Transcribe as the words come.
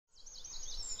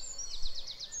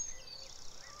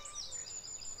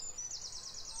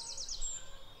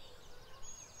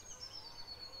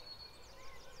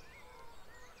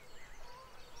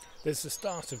There's the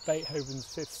start of Beethoven's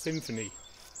Fifth Symphony,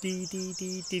 dee dee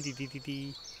dee dee dee dee dee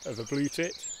dee, of a blue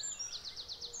tit.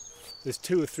 There's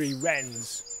 2 or 3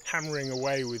 wrens hammering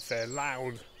away with their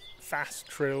loud, fast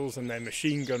trills and their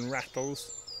machine gun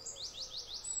rattles.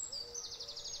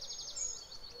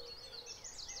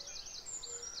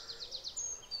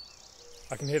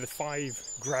 I can hear the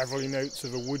 5 gravelly notes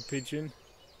of a wood pigeon.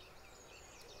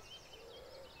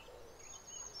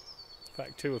 In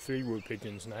fact, 2 or 3 wood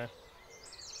pigeons now.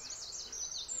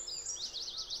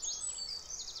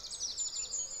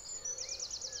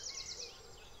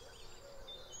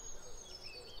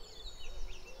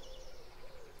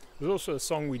 There's also a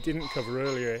song we didn't cover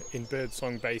earlier in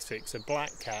BirdSong Basics, a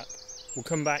blackcap. We'll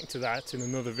come back to that in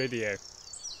another video.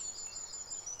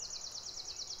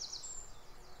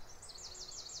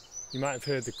 You might have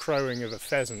heard the crowing of a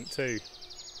pheasant too.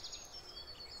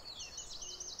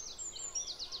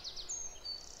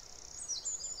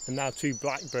 And now 2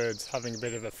 blackbirds having a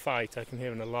bit of a fight. I can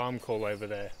hear an alarm call over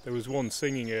there. There was one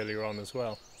singing earlier on as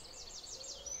well.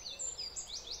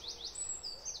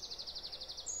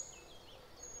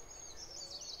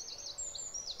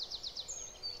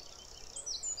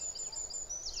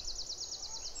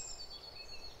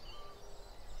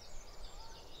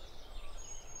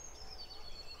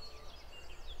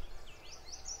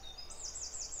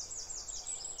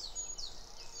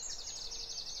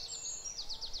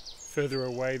 Further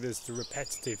away there's the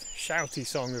repetitive, shouty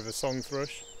song of a song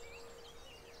thrush.